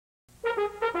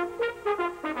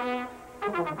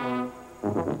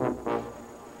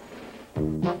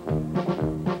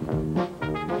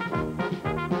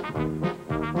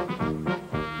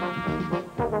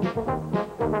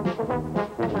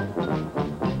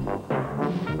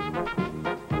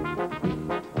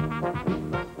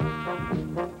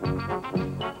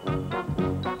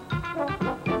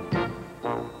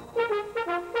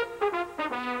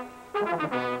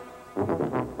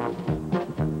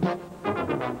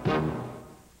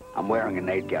I'm wearing an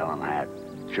 8-gallon hat.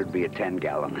 Should be a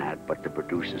 10-gallon hat, but the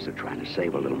producers are trying to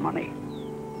save a little money.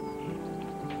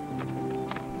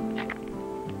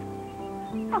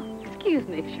 Oh, excuse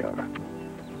me. Sure.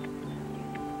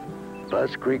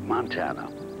 Buzz Creek, Montana,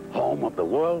 home of the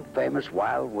world-famous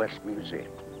Wild West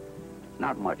Museum.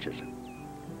 Not much, is it?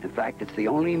 In fact, it's the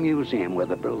only museum where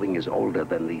the building is older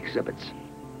than the exhibits.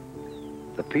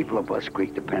 The people of Buzz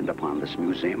Creek depend upon this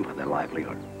museum for their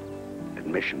livelihood.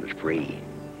 Admission is free.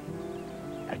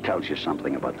 That tells you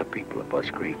something about the people of Buzz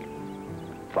Creek.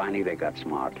 Finally, they got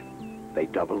smart. They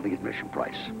doubled the admission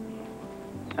price.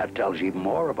 That tells you even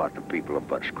more about the people of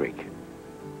Buzz Creek.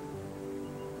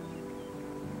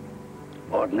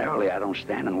 Ordinarily, I don't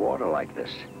stand in water like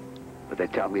this, but they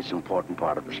tell me it's an important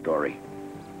part of the story.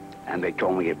 And they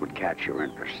told me it would catch your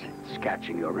interest. It's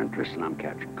catching your interest, and I'm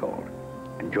catching cold.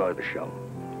 Enjoy the show.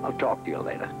 I'll talk to you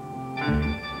later.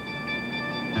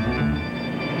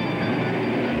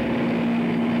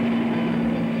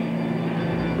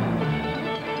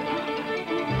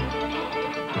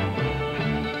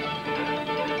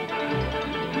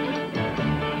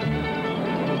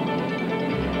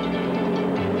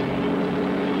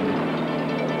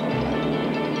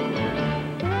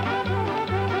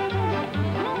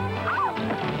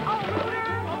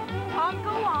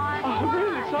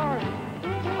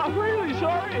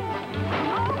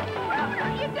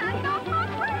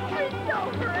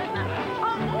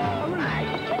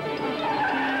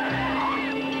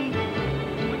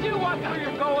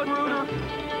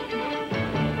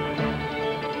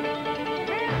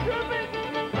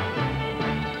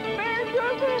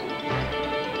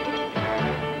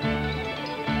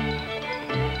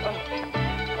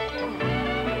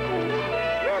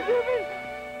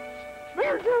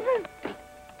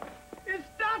 It's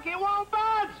stuck, it won't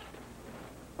budge!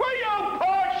 Will you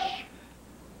push?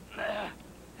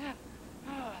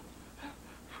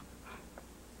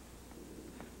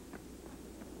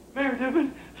 Mayor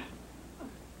Dubin.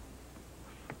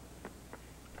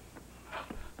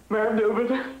 Mayor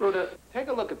Dubin. Rhoda, take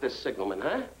a look at this signalman,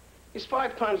 huh? He's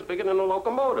 5 times bigger than a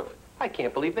locomotive. I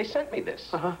can't believe they sent me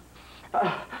this.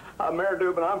 Mayor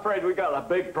Dubin, I'm afraid we got a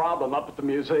big problem up at the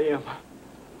museum.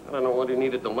 I don't know what he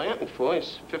needed the lantern for.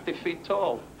 He's 50 feet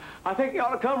tall. I think he ought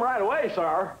to come right away,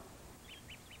 sir.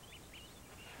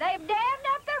 They've dammed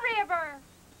up the river.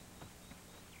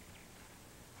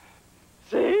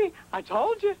 See? I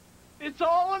told you. It's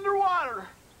all underwater.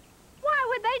 Why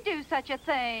would they do such a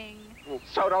thing?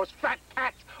 So those fat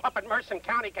cats up in Mercer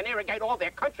County can irrigate all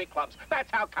their country clubs.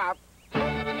 That's how come.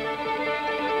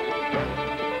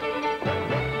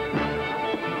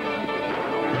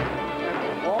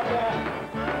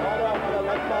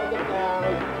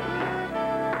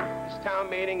 This town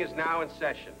meeting is now in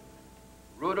session.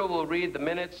 Ruta will read the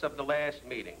minutes of the last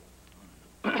meeting.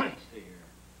 Let's see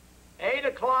here. 8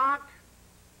 o'clock.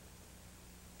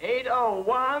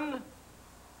 8:01.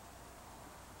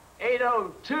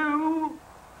 8:02.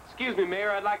 Excuse me,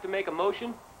 Mayor, I'd like to make a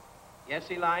motion. Yes,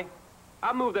 Eli?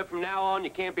 I move that from now on you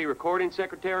can't be recording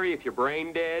secretary if you're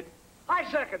brain dead. I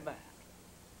second that.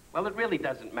 Well, it really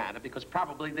doesn't matter because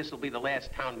probably this will be the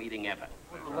last town meeting ever.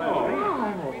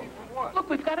 Look,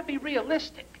 we've got to be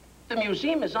realistic. The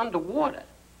museum is underwater.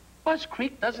 Buzz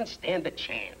Creek doesn't stand a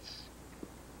chance.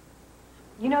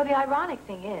 You know, the ironic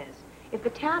thing is, if the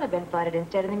town had been flooded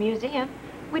instead of the museum,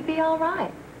 we'd be all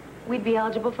right. We'd be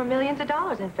eligible for millions of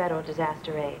dollars in federal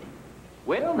disaster aid.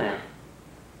 Well, now,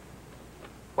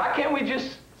 why can't we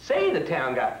just say the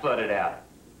town got flooded out?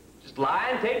 Just lie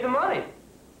and take the money.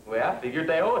 Well, I figured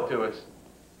they owe it to us.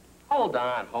 Hold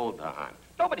on, hold on.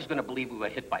 Nobody's going to believe we were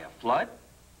hit by a flood.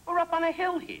 We're up on a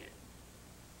hill here.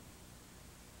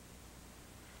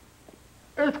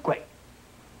 Earthquake.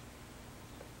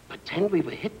 Pretend we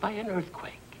were hit by an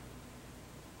earthquake.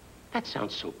 That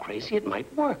sounds so crazy, it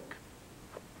might work.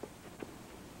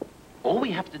 All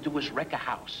we have to do is wreck a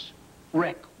house.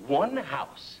 Wreck one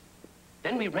house.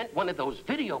 Then we rent one of those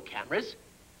video cameras,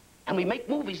 and we make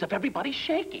movies of everybody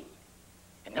shaking.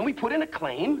 And then we put in a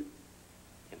claim,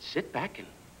 and sit back and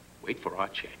wait for our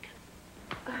check.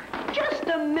 Just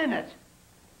a minute.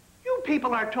 You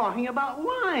people are talking about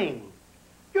lying.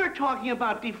 You're talking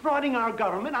about defrauding our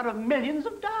government out of millions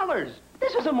of dollars.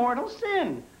 This is a mortal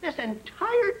sin. This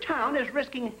entire town is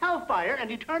risking hellfire and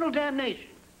eternal damnation.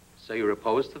 So you're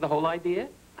opposed to the whole idea?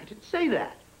 I didn't say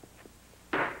that.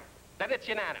 Then it's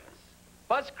unanimous.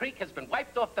 Buzz Creek has been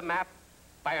wiped off the map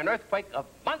by an earthquake of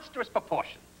monstrous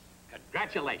proportions.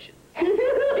 Congratulations.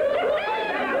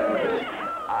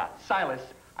 Silas,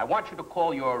 I want you to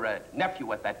call your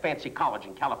nephew at that fancy college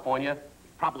in California. He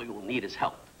probably will need his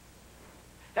help.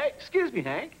 Hey, excuse me,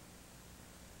 Hank.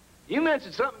 You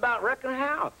mentioned something about wrecking a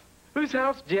house. Whose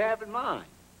house did you have in mind?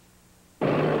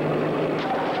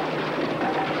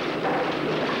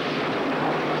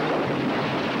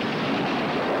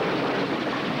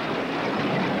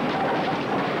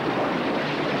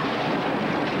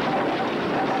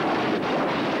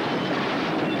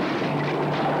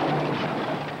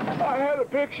 I had a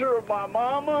picture of my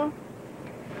mama,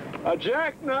 a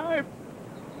jackknife.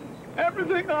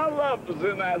 Everything I loved was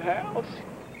in that house.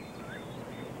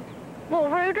 Well,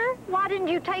 Reuter, why didn't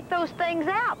you take those things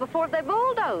out before they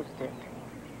bulldozed it?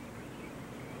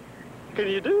 Can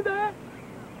you do that?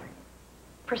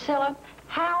 Priscilla,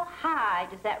 how high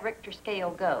does that Richter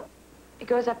scale go? It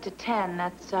goes up to 10.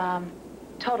 That's,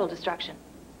 total destruction.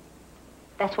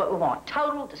 That's what we want,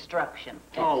 total destruction.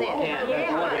 That's Oh, it.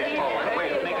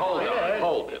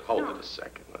 Hold it a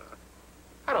second.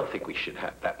 I don't think we should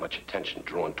have that much attention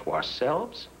drawn to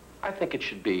ourselves. I think it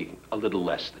should be a little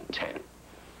less than 10.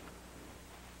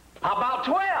 How about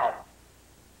 12?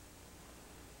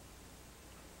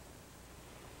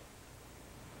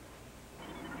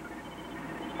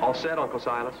 All set, Uncle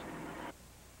Silas?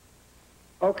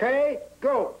 Okay,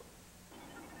 go.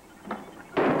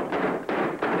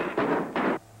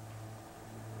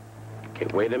 Okay,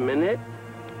 wait a minute.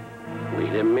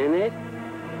 Wait a minute.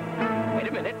 Wait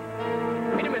a minute.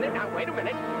 Wait a minute. Now, wait a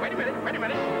minute. Wait a minute. Wait a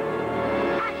minute.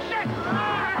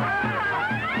 Action!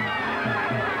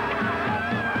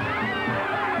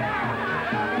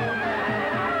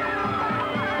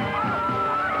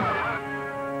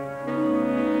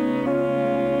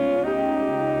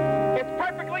 It's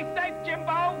perfectly safe,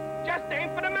 Jimbo. Just aim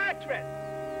for the mattress.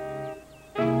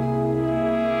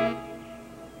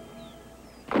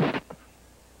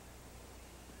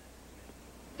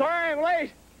 Sorry I'm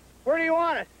late. Where do you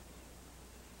want it?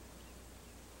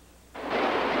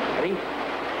 Ready?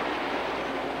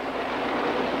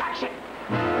 Action!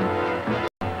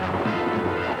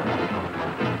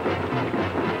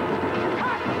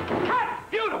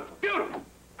 Cut! Beautiful, beautiful.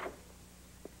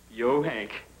 Yo,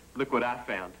 Hank, look what I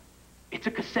found. It's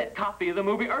a cassette copy of the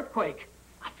movie Earthquake.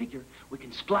 I figure we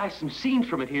can splice some scenes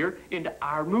from it here into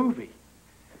our movie.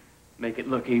 Make it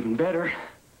look even better.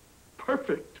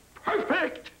 Perfect.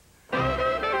 Perfect! Okay,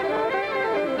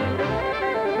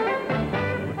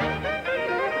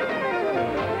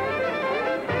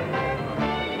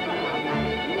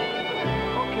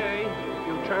 if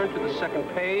you'll turn to the second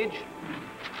page,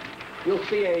 you'll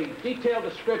see a detailed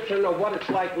description of what it's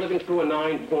like living through a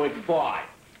 9.5.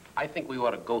 I think we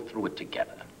ought to go through it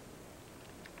together.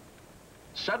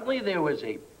 Suddenly there was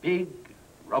a big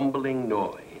rumbling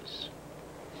noise.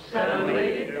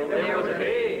 Suddenly, there was a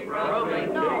big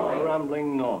rumbling noise.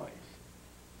 Rumbling noise.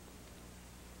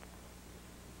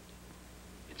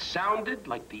 It sounded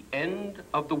like the end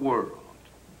of the world.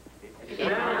 It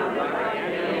sounded like the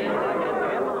end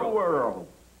of the world.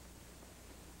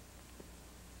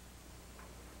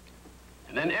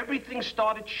 And then everything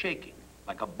started shaking,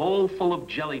 like a bowl full of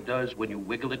jelly does when you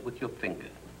wiggle it with your finger.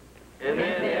 And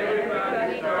then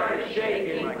everybody started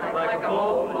shaking like a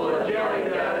bowl full of jelly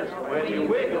does when you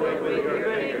wiggle it with your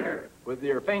finger. With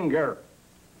your finger.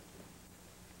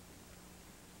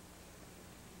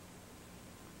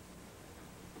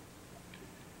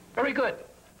 Very good.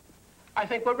 I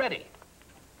think we're ready.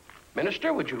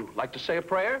 Minister, would you like to say a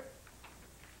prayer?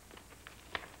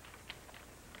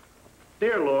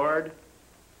 Dear Lord,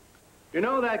 you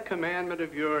know that commandment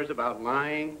of yours about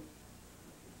lying?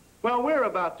 Well, we're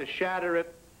about to shatter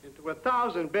it into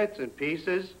 1,000 bits and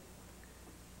pieces.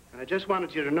 And I just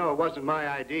wanted you to know it wasn't my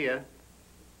idea.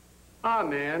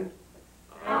 Amen.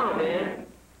 Amen.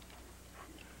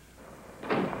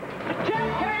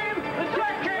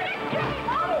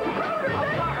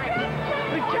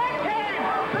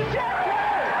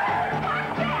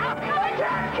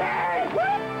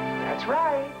 That's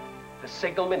right. The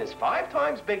signalman is 5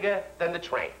 times bigger than the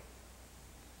train.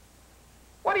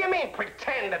 What do you mean,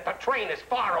 pretend that the train is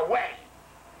far away?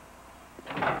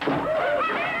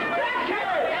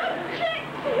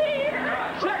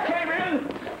 Check came in.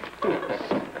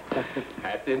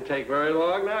 That didn't take very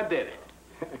long, now did it?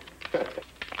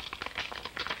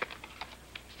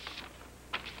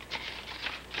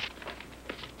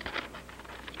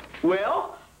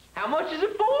 Well, how much is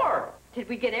it for? Did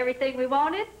we get everything we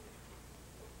wanted?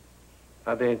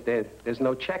 There's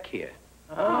no check here.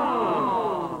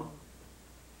 Oh.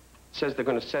 It says they're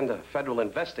going to send a federal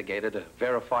investigator to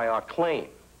verify our claim.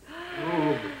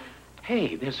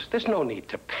 Hey, there's no need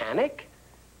to panic.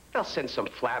 They'll send some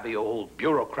flabby old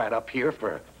bureaucrat up here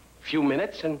for a few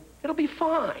minutes and it'll be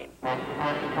fine.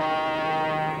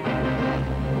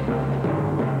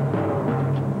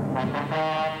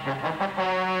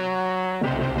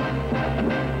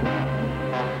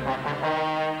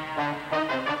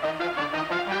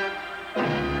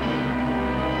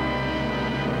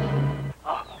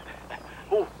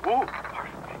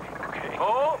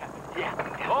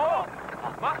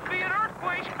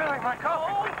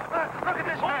 Look at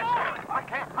this mess. I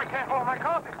can't hold my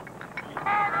coffee.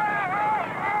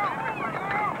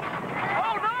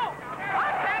 Oh, no! I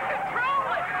can't control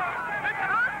it! It's an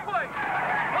earthquake!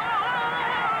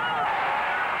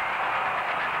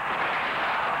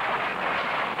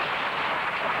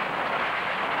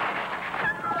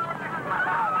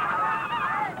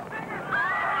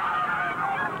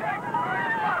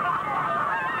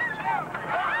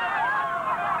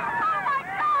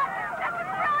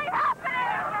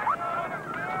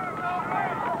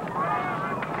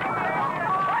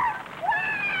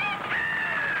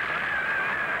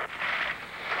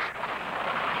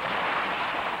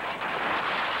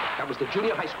 That was the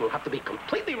junior high school. Have to be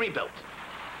completely rebuilt.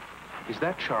 Is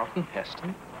that Charlton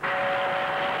Heston?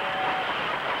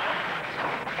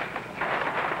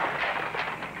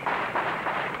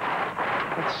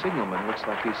 That signalman looks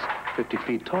like he's 50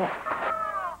 feet tall.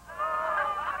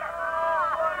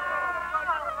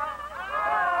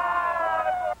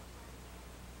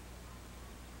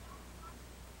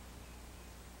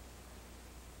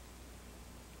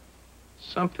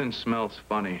 Something smells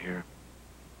funny here.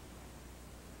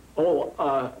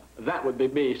 Oh, that would be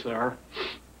me, sir.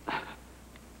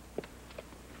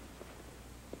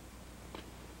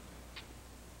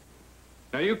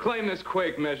 Now, you claim this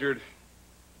quake measured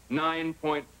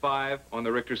 9.5 on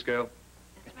the Richter scale?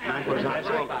 And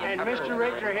Mr.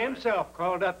 Richter himself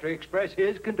called up to express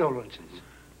his condolences.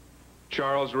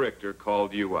 Charles Richter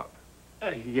called you up.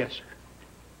 Yes, sir.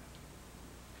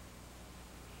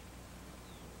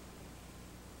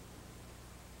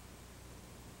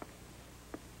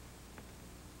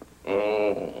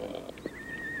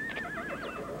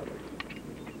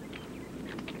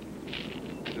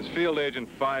 This is Field Agent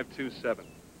 527.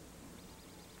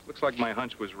 Looks like my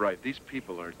hunch was right. These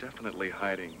people are definitely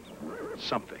hiding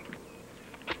something.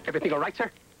 Everything all right,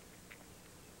 sir?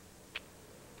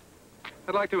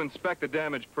 I'd like to inspect the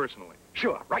damage personally.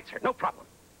 Sure, right, sir. No problem.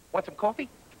 Want some coffee?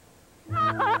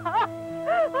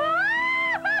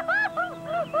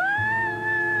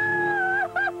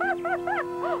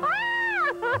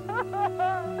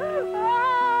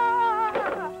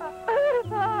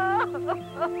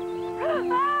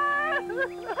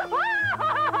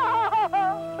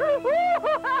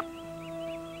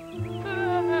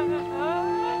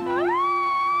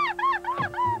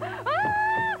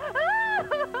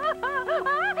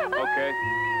 Okay.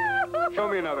 Show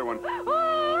me another one.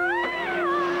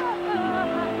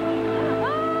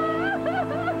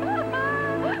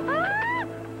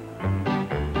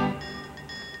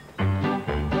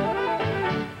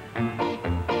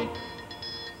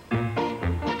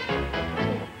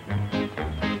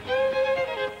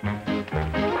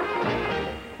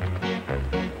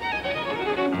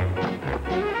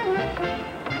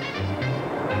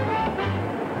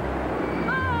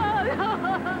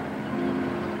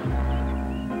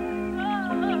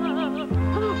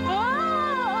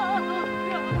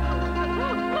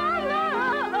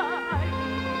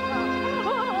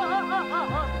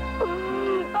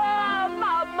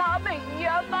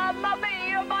 Mamma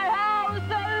mia, my house!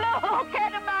 Look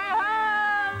at my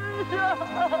house!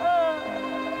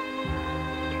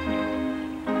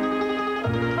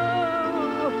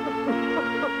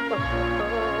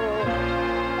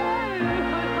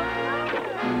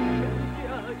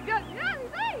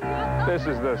 This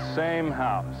is the same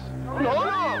house. No,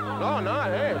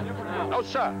 hey. No,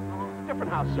 sir.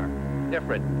 Different house, sir.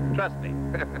 Different. Trust me.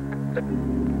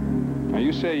 Now,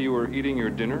 you say you were eating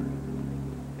your dinner?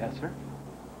 Yes, sir.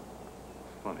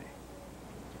 Funny.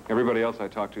 Everybody else I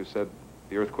talked to said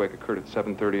the earthquake occurred at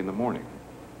 7:30 in the morning.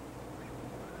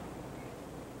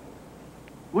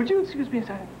 Would you excuse me a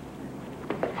second?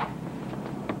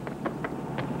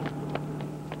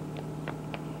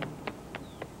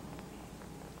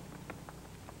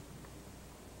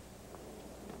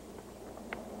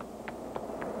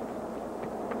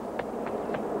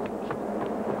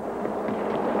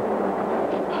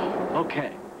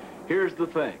 Okay, here's the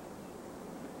thing.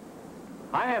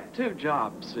 I have 2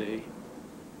 jobs, see?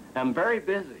 I'm very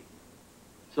busy.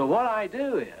 So what I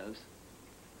do is,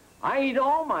 I eat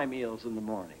all my meals in the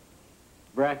morning.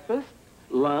 Breakfast,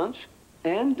 lunch,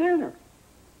 and dinner.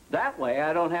 That way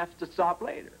I don't have to stop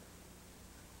later.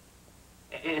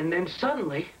 And then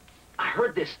suddenly, I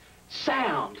heard this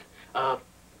sound, a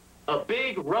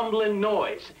big rumbling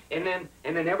noise, and then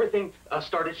everything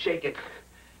started shaking,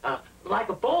 like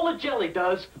a bowl of jelly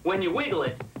does when you wiggle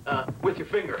it with your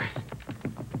finger.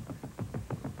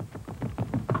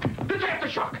 It's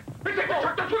aftershock! It's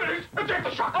aftershock! That's what it is! It's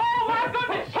aftershock! Oh my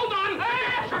goodness! Hold on!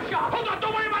 Aftershock! Hold on!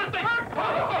 Don't worry about a thing! Help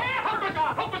us!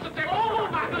 Help us! It's aftershock! Oh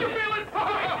my goodness! You feel it? Oh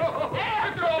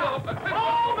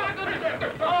my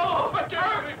goodness! Oh!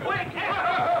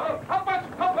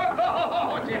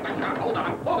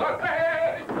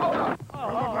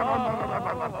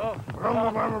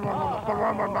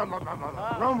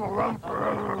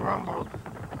 rumble.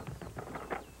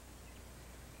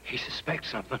 He suspects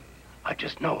something. I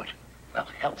just know it. Well,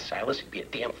 hell, Silas, he'd be a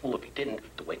damn fool if he didn't,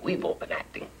 the way we've all been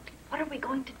acting. What are we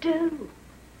going to do?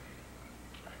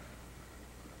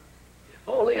 If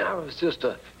only I was just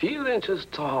a few inches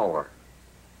taller.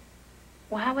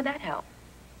 Well, how would that help?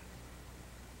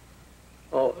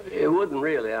 Oh, it wouldn't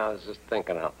really. I was just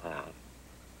thinking out loud.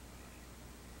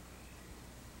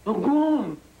 Oh, go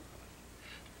on.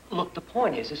 Look, the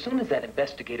point is, as soon as that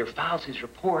investigator files his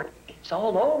report, it's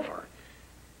all over.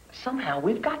 Somehow,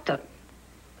 we've got to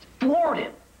thwart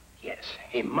him. Yes,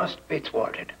 he must be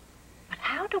thwarted. But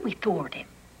how do we thwart him?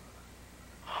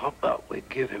 How about we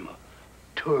give him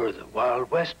a tour of the Wild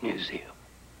West Museum?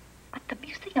 But the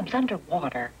museum's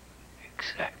underwater.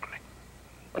 Exactly.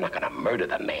 We're not gonna murder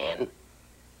the man.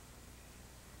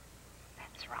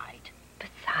 That's right.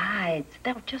 Besides,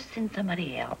 they'll just send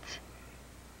somebody else.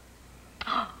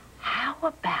 How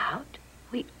about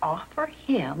we offer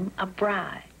him a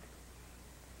bribe?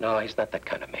 No, he's not that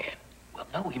kind of man. Well,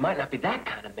 no, he might not be that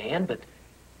kind of man, but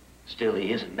still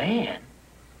he is a man,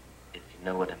 if you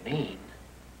know what I mean.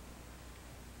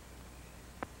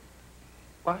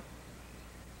 What?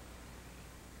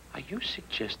 Are you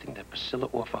suggesting that Priscilla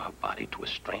offer her body to a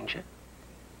stranger?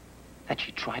 That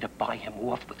she try to buy him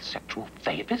off with sexual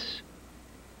favors?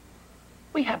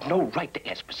 We have no right to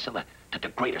ask Priscilla to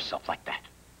degrade herself like that.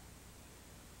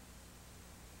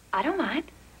 I don't mind.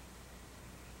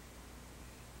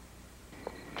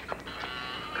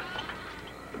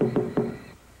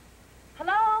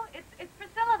 Hello? It's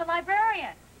Priscilla, the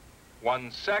librarian.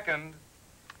 1 second.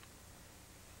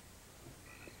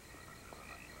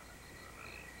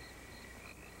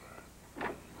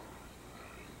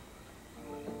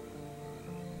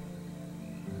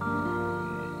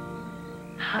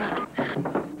 Hi.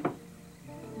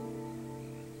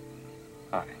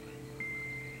 Hi.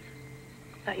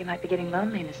 Thought you might be getting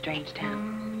lonely in a strange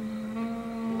town.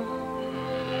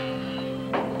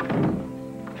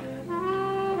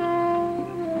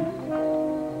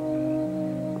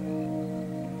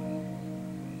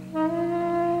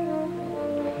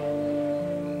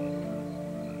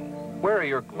 Where are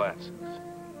your glasses?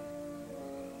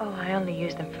 Oh, I only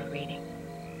use them for reading.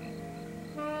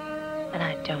 And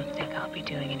I don't think I'll be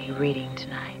doing any reading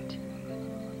tonight.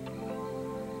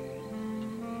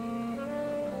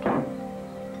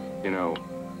 You know,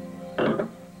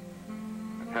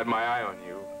 I've had my eye on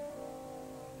you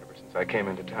ever since I came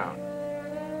into town.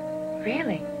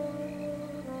 Really?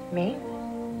 Me?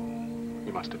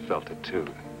 You must have felt it, too.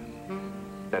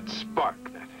 That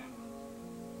spark, that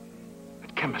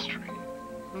chemistry.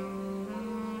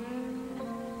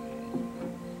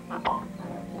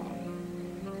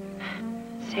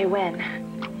 Say when.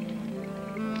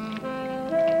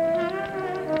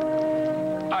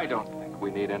 I don't think we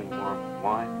need any more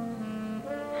wine.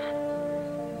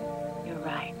 You're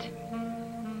right.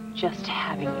 Just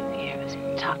having you here is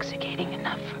intoxicating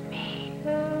enough for me.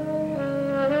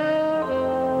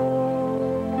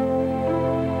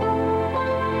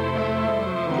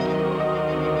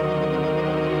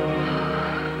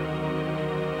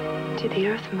 Did the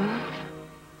earth move?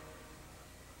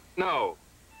 No,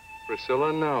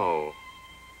 Priscilla, no.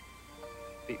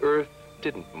 The earth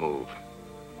didn't move.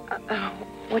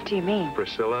 What do you mean?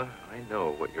 Priscilla, I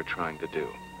know what you're trying to do.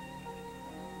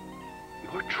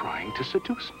 You're trying to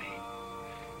seduce me.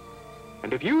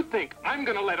 And if you think I'm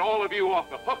gonna let all of you off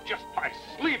the hook just by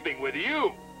sleeping with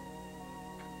you...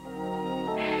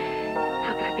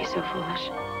 How could I be so foolish?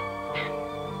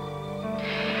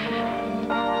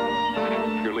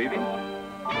 You're leaving?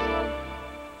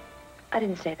 I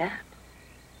didn't say that.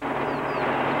 I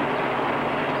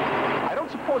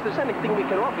don't suppose there's anything we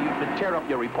can offer you to tear up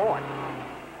your report.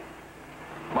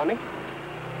 Money?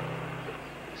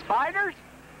 Spiders?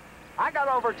 I got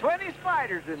over 20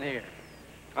 spiders in here.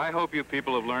 I hope you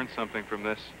people have learned something from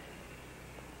this.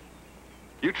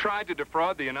 You tried to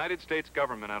defraud the United States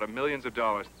government out of millions of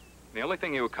dollars. The only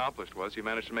thing you accomplished was you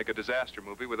managed to make a disaster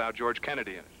movie without George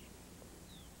Kennedy in it.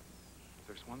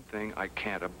 There's one thing I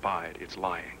can't abide, it's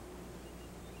lying.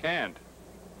 And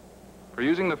for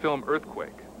using the film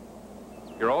Earthquake,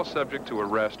 you're all subject to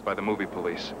arrest by the movie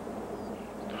police.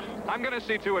 I'm going to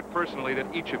see to it personally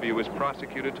that each of you is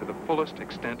prosecuted to the fullest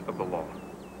extent of the law.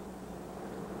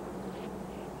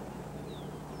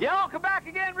 Y'all come back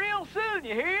again real soon,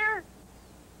 you hear?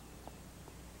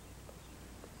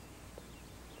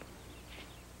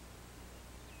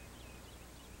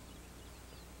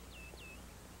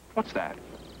 What's that?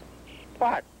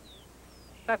 What?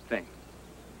 That thing.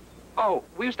 Oh,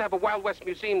 we used to have a Wild West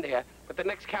museum there, but the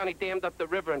next county dammed up the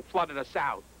river and flooded us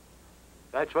out.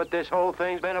 That's what this whole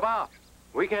thing's been about.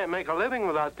 We can't make a living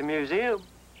without the museum.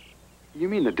 You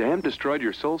mean the dam destroyed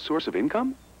your sole source of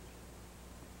income?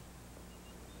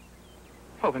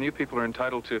 Well, then you people are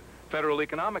entitled to federal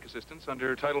economic assistance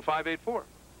under Title 584.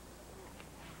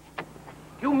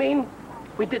 You mean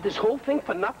we did this whole thing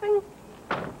for nothing?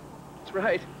 That's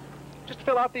right. Just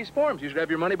fill out these forms. You should have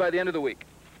your money by the end of the week.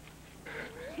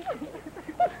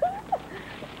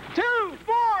 2,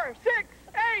 4, 6,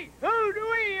 8. Who do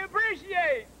we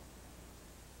appreciate?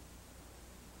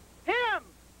 Him!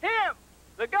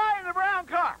 The guy in the brown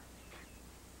car.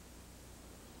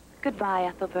 Goodbye,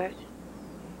 Ethelbert.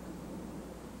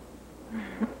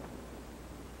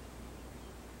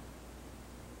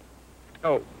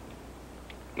 Oh,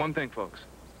 one thing, folks.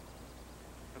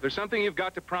 There's something you've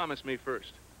got to promise me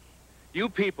first. You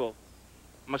people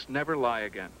must never lie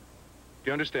again. Do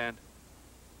you understand?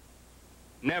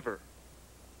 Never.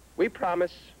 We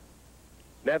promise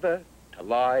never to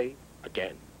lie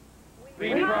again.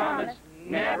 We promise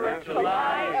never to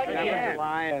lie again.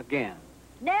 Lie again.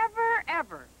 Never,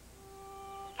 ever.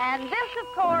 And this,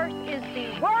 of course, is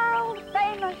the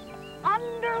world-famous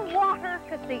underwater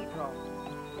cathedral.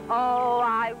 Oh,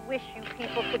 I wish you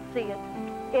people could see it.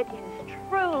 It is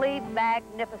truly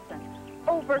magnificent.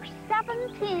 Over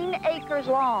 17 acres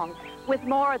long, with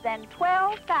more than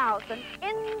 12,000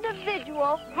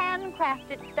 individual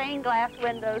handcrafted stained glass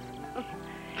windows.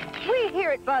 We here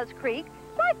at Buzz Creek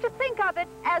like to think of it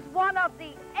as one of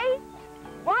the 8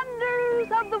 wonders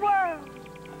of the world.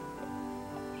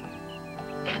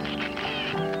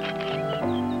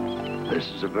 This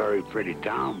is a very pretty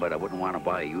town, but I wouldn't want to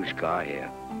buy a used car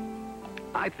here.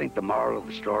 I think the moral of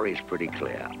the story is pretty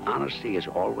clear. Honesty is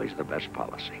always the best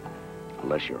policy,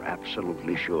 unless you're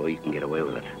absolutely sure you can get away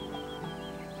with it.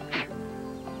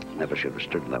 Never should have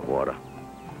stood in that water.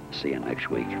 See you next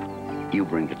week. You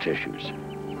bring the tissues.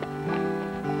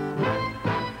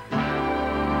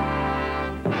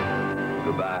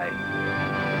 Goodbye.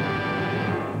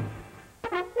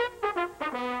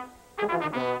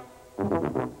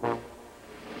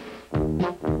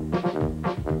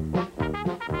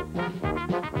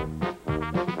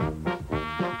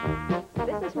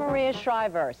 Maria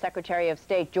Shriver, Secretary of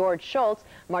State George Shultz,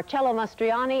 Marcello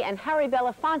Mastroianni, and Harry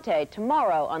Belafonte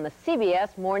tomorrow on the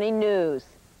CBS Morning News.